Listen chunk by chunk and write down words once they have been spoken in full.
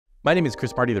My name is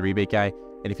Marti, the Rebate Guy,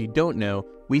 and if you don't know,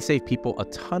 we save people a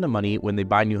ton of money when they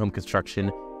buy new home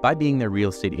construction by being their real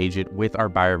estate agent with our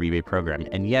buyer rebate program.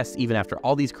 And yes, even after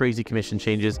all these crazy commission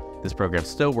changes, this program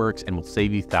still works and will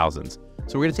save you thousands.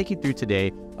 So we're going to take you through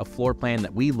today a floor plan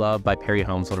that we love by Perry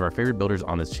Homes, one of our favorite builders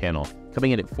on this channel,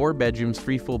 coming in at 4 bedrooms,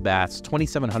 3 full baths,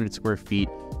 2,700 square feet,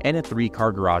 and a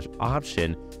 3-car garage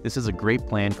option. This is a great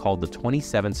plan called the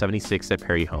 2776 that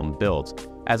Perry Home builds.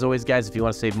 As always, guys, if you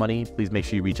want to save money, please make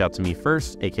sure you reach out to me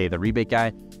first, aka the Rebate Guy,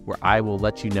 where I will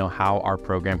let you know how our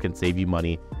program can save you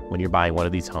money when you're buying one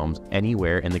of these homes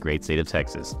anywhere in the great state of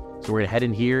Texas. So we're going to head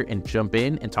in here and jump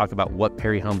in and talk about what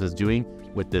Perry Homes is doing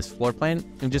with this floor plan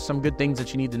and just some good things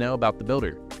that you need to know about the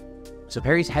builder. So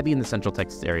Perry's heavy in the Central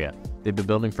Texas area. They've been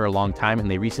building for a long time, and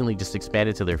they recently just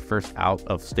expanded to their first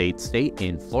out-of-state state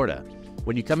in Florida.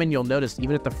 When you come in, you'll notice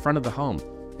even at the front of the home,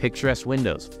 picturesque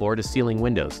windows, floor-to-ceiling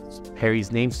windows. It's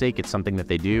Perry's namesake. It's something that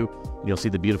they do. You'll see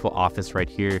the beautiful office right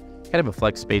here, kind of a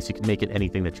flex space. You can make it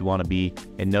anything that you want to be,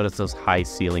 and notice those high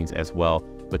ceilings as well.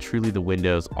 But truly, the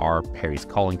windows are Perry's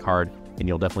calling card, and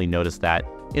you'll definitely notice that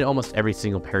in almost every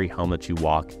single Perry home that you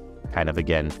walk, kind of,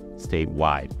 again,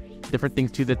 statewide. Different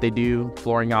things too that they do,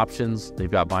 flooring options,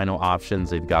 they've got vinyl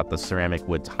options, they've got the ceramic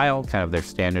wood tile, kind of their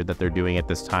standard that they're doing at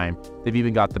this time. They've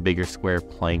even got the bigger square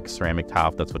plank ceramic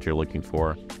tile if that's what you're looking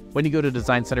for. When you go to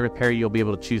Design Center with Perry, you'll be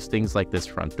able to choose things like this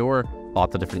front door,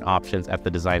 lots of different options at the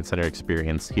Design Center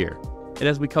experience here. And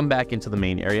as we come back into the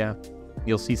main area,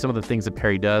 you'll see some of the things that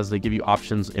Perry does. They give you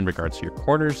options in regards to your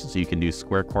corners, so you can do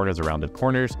square corners or rounded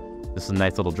corners. This is a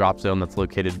nice little drop zone that's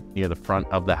located near the front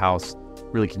of the house.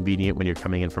 Really convenient when you're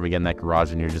coming in from, again, that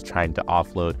garage and you're just trying to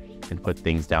offload and put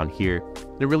things down here.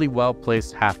 They're really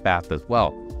well-placed half bath as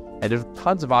well. And there's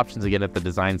tons of options, again, at the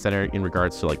Design Center in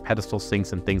regards to like pedestal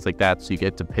sinks and things like that, so you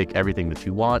get to pick everything that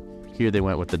you want. Here they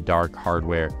went with the dark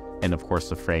hardware and, of course,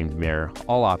 the framed mirror.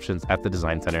 All options at the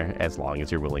Design Center as long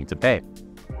as you're willing to pay.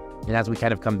 And as we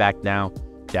kind of come back now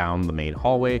down the main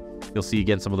hallway, you'll see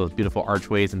again some of those beautiful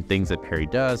archways and things that Perry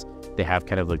does. They have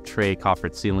kind of the tray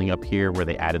coffered ceiling up here where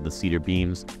they added the cedar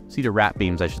beams, cedar wrap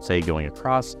beams, I should say, going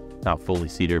across. Not fully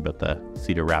cedar, but the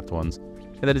cedar wrapped ones.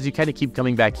 And then as you kind of keep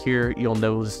coming back here, you'll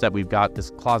notice that we've got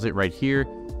this closet right here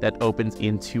that opens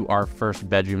into our first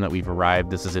bedroom that we've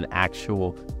arrived. This is an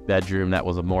actual bedroom that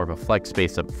was more of a flex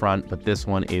space up front, but this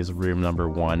one is room number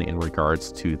 1 in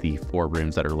regards to the 4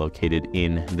 rooms that are located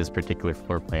in this particular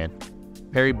floor plan.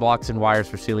 Perry blocks and wires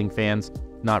for ceiling fans.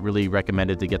 Not really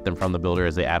recommended to get them from the builder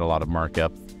as they add a lot of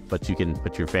markup, but you can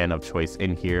put your fan of choice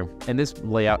in here. And this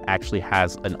layout actually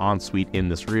has an ensuite in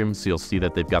this room, so you'll see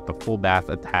that they've got the full bath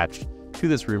attached to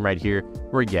this room right here,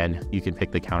 where again, you can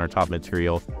pick the countertop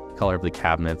material, color of the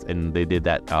cabinets, and they did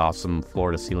that awesome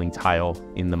floor-to-ceiling tile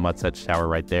in the mud set shower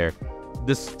right there.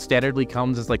 This standardly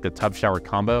comes as like the tub shower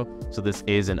combo, so this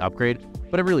is an upgrade,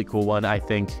 but a really cool one, I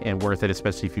think, and worth it,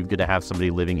 especially if you're going to have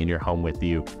somebody living in your home with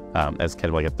you as kind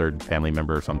of like a third family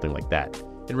member or something like that.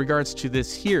 In regards to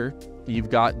this here,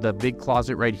 you've got the big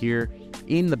closet right here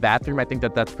in the bathroom. I think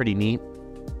that that's pretty neat.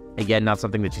 Again, not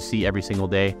something that you see every single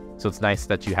day, so it's nice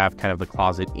that you have kind of the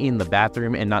closet in the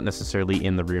bathroom and not necessarily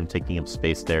in the room taking up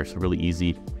space there, so really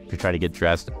easy if you're trying to get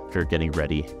dressed after getting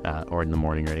ready or in the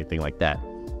morning or anything like that.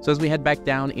 So as we head back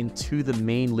down into the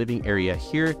main living area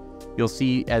here, you'll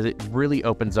see as it really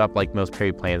opens up like most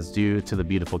Perry plans do to the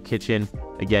beautiful kitchen.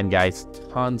 Again, guys,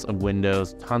 tons of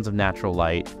windows, tons of natural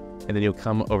light. And then you'll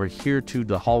come over here to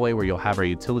the hallway where you'll have our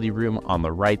utility room on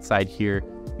the right side here.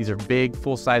 These are big,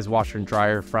 full-size washer and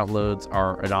dryer. Front loads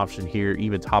are an option here,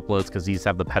 even top loads, because these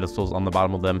have the pedestals on the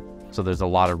bottom of them. So there's a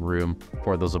lot of room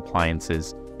for those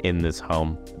appliances in this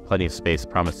home. Plenty of space,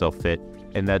 promise they'll fit.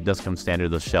 And that does come standard,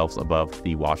 those shelves above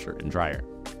the washer and dryer.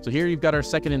 So here you've got our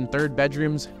second and third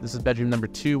bedrooms. This is bedroom number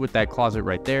 2 with that closet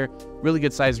right there. Really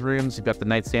good sized rooms. You've got the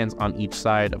nightstands on each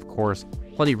side, of course,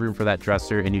 plenty of room for that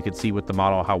dresser. And you can see with the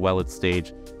model how well it's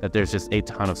staged that there's just a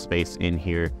ton of space in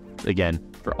here. Again,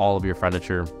 for all of your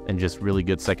furniture and just really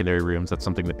good secondary rooms. That's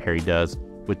something that Perry does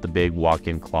with the big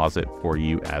walk-in closet for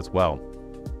you as well.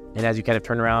 And as you kind of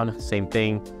turn around, same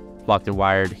thing, blocked and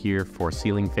wired here for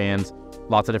ceiling fans.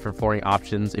 Lots of different flooring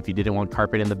options. If you didn't want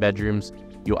carpet in the bedrooms,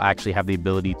 you'll actually have the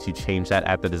ability to change that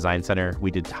at the Design Center.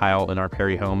 We did tile in our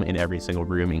Perry home in every single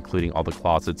room, including all the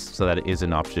closets, so that it is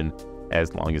an option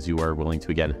as long as you are willing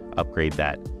to, again, upgrade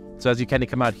that. So as you kind of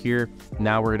come out here,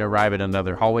 now we're going to arrive at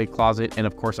another hallway closet and,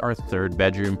 of course, our third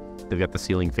bedroom. They've got the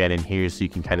ceiling fan in here, so you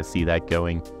can kind of see that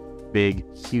going. Big,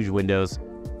 huge windows,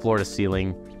 floor to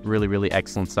ceiling. Really, really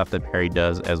excellent stuff that Perry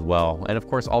does as well. And, of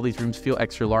course, all these rooms feel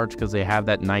extra large because they have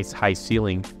that nice high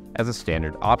ceiling as a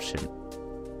standard option.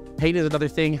 Paint is another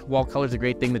thing. Wall color is a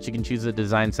great thing that you can choose at the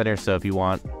design center. So if you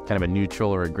want kind of a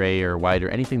neutral or a gray or white or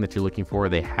anything that you're looking for,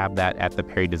 they have that at the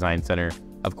Perry Design Center.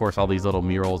 Of course, all these little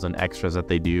murals and extras that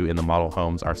they do in the model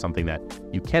homes are something that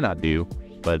you cannot do.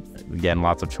 But again,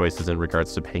 lots of choices in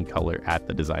regards to paint color at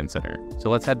the design center.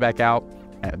 So let's head back out,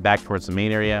 back towards the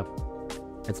main area.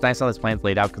 It's nice how this plan's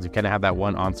laid out because you kind of have that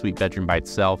one ensuite bedroom by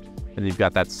itself. And you've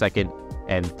got that second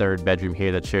and third bedroom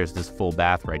here that shares this full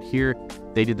bath right here.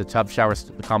 They did the tub shower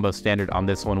combo standard on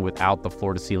this one without the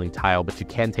floor to ceiling tile, but you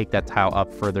can take that tile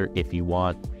up further if you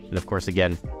want. And of course,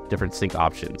 again, different sink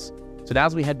options. So now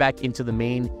as we head back into the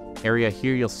main area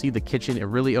here, you'll see the kitchen. It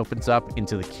really opens up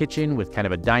into the kitchen with kind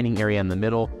of a dining area in the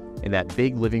middle and that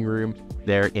big living room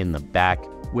there in the back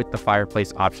with the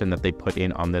fireplace option that they put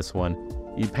in on this one.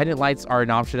 Pendant lights are an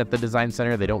option at the design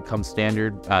center. They don't come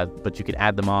standard, but you can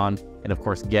add them on and of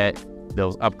course get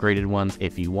those upgraded ones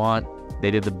if you want.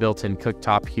 They did the built-in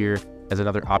cooktop here as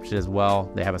another option as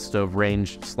well. They have a stove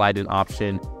range slide-in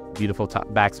option, beautiful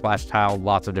backsplash tile,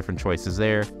 lots of different choices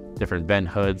there, different vent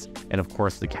hoods, and of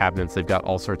course the cabinets. They've got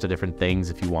all sorts of different things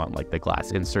if you want like the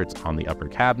glass inserts on the upper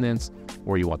cabinets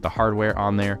or you want the hardware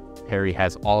on there. Perry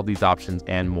has all of these options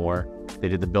and more. They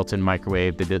did the built-in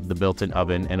microwave, they did the built-in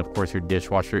oven, and of course your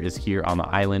dishwasher is here on the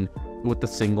island with the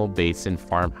single basin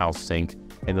farmhouse sink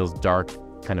and those dark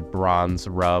kind of bronze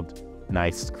rubbed,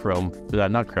 nice chrome,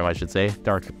 not chrome I should say,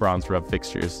 dark bronze rub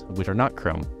fixtures, which are not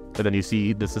chrome. But then you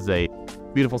see this is a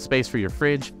beautiful space for your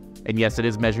fridge. And yes, it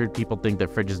is measured. People think that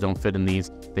fridges don't fit in these.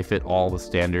 They fit all the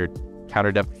standard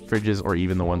counter depth fridges or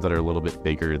even the ones that are a little bit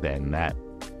bigger than that.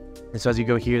 And so as you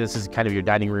go here, this is kind of your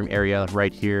dining room area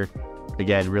right here.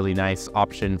 Again, really nice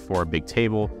option for a big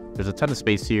table. There's a ton of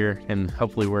space here and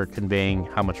hopefully we're conveying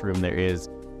how much room there is,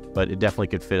 but it definitely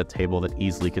could fit a table that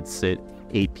easily could sit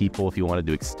 8 people if you wanted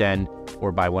to extend,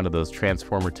 or buy one of those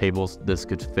transformer tables. This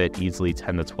could fit easily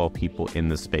 10 to 12 people in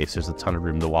this space. There's a ton of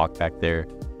room to walk back there.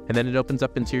 And then it opens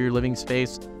up into your living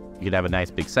space. You can have a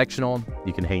nice big sectional.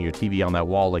 You can hang your TV on that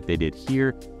wall like they did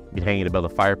here. You can hang it above the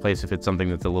fireplace if it's something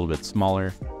that's a little bit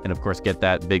smaller. And of course, get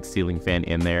that big ceiling fan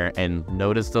in there. And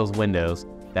notice those windows.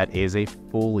 That is a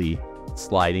fully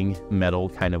sliding metal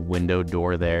kind of window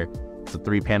door there. It's a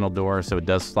 3-panel door, so it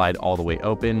does slide all the way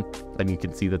open. And you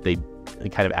can see that they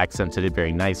kind of accented it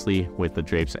very nicely with the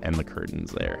drapes and the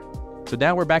curtains there. So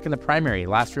now we're back in the primary,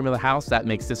 last room of the house. That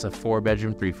makes this a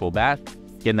 4-bedroom, 3 full bath.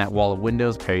 Again, that wall of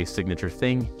windows, Perry's signature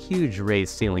thing, huge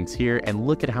raised ceilings here, and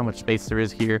look at how much space there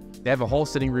is here. They have a whole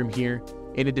sitting room here,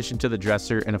 in addition to the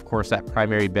dresser, and of course that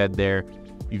primary bed there.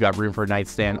 You got room for a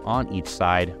nightstand on each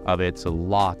side of it, so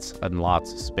lots and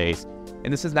lots of space.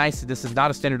 And this is nice. This is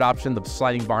not a standard option, the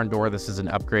sliding barn door. This is an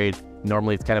upgrade.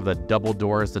 Normally it's kind of the double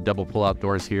doors, the double pull-out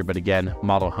doors here, but again,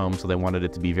 model home, so they wanted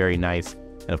it to be very nice.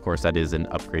 And of course that is an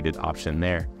upgraded option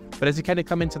there. But as you kind of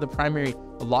come into the primary,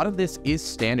 a lot of this is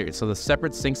standard. So the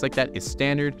separate sinks like that is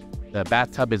standard. The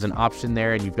bathtub is an option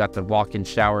there, and you've got the walk-in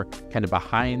shower kind of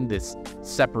behind this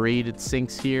separated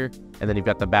sinks here. And then you've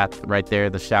got the bath right there,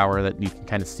 the shower that you can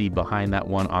kind of see behind that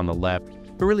one on the left.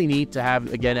 But really neat to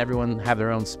have, again, everyone have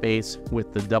their own space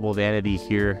with the double vanity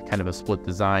here, kind of a split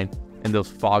design, and those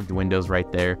fogged windows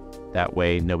right there. That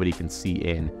way nobody can see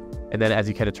in. And then as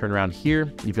you kind of turn around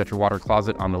here, you've got your water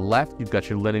closet on the left. You've got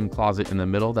your linen closet in the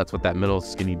middle. That's what that middle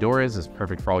skinny door is. It's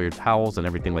perfect for all your towels and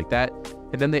everything like that.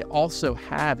 And then they also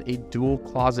have a dual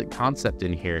closet concept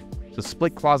in here. So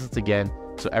split closets again,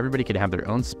 so everybody can have their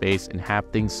own space and have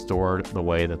things stored the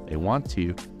way that they want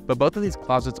to. But both of these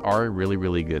closets are a really,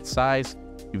 really good size.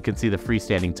 You can see the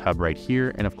freestanding tub right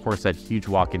here. And of course, that huge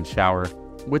walk-in shower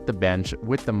with the bench,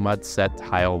 with the mud set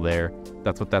tile there.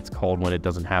 That's what that's called when it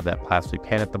doesn't have that plastic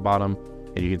pan at the bottom.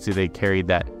 And you can see they carried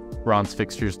that bronze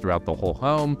fixtures throughout the whole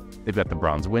home. They've got the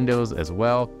bronze windows as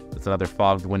well. It's another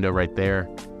fogged window right there.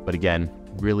 But again,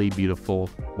 really beautiful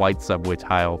white subway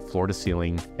tile, floor to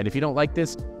ceiling. And if you don't like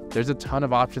this, there's a ton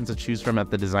of options to choose from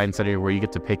at the design center where you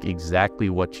get to pick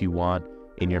exactly what you want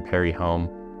in your Perry home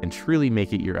and truly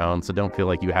make it your own. So don't feel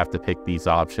like you have to pick these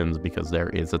options because there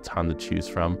is a ton to choose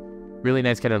from. Really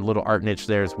nice kind of little art niche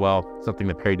there as well. Something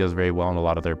that Perry does very well in a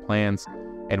lot of their plans.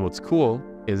 And what's cool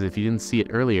is if you didn't see it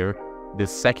earlier,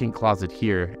 this second closet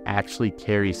here actually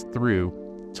carries through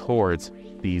towards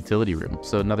the utility room.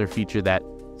 So another feature that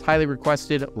is highly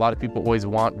requested. A lot of people always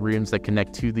want rooms that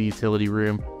connect to the utility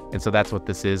room. And so that's what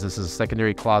this is. This is a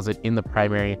secondary closet in the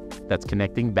primary that's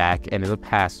connecting back and is a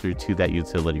pass-through to that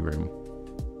utility room.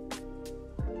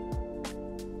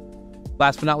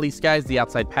 Last but not least, guys, the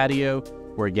outside patio,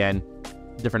 where again,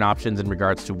 different options in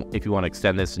regards to if you want to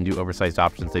extend this and do oversized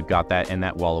options, they've got that, and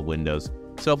that wall of windows.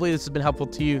 So hopefully this has been helpful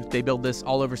to you. They build this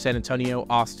all over San Antonio,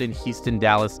 Austin, Houston,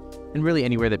 Dallas, and really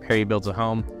anywhere that Perry builds a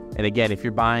home. And again, if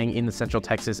you're buying in the Central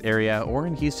Texas area or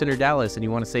in Houston or Dallas and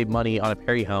you want to save money on a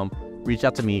Perry home, reach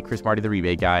out to me, Chris Marti, the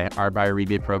Rebate Guy. Our buyer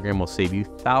rebate program will save you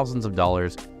thousands of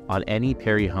dollars on any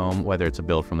Perry home, whether it's a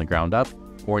build from the ground up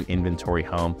or an inventory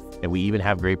home. And we even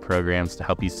have great programs to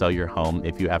help you sell your home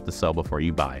if you have to sell before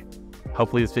you buy.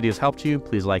 Hopefully this video has helped you.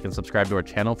 Please like and subscribe to our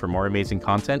channel for more amazing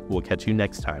content. We'll catch you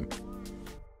next time.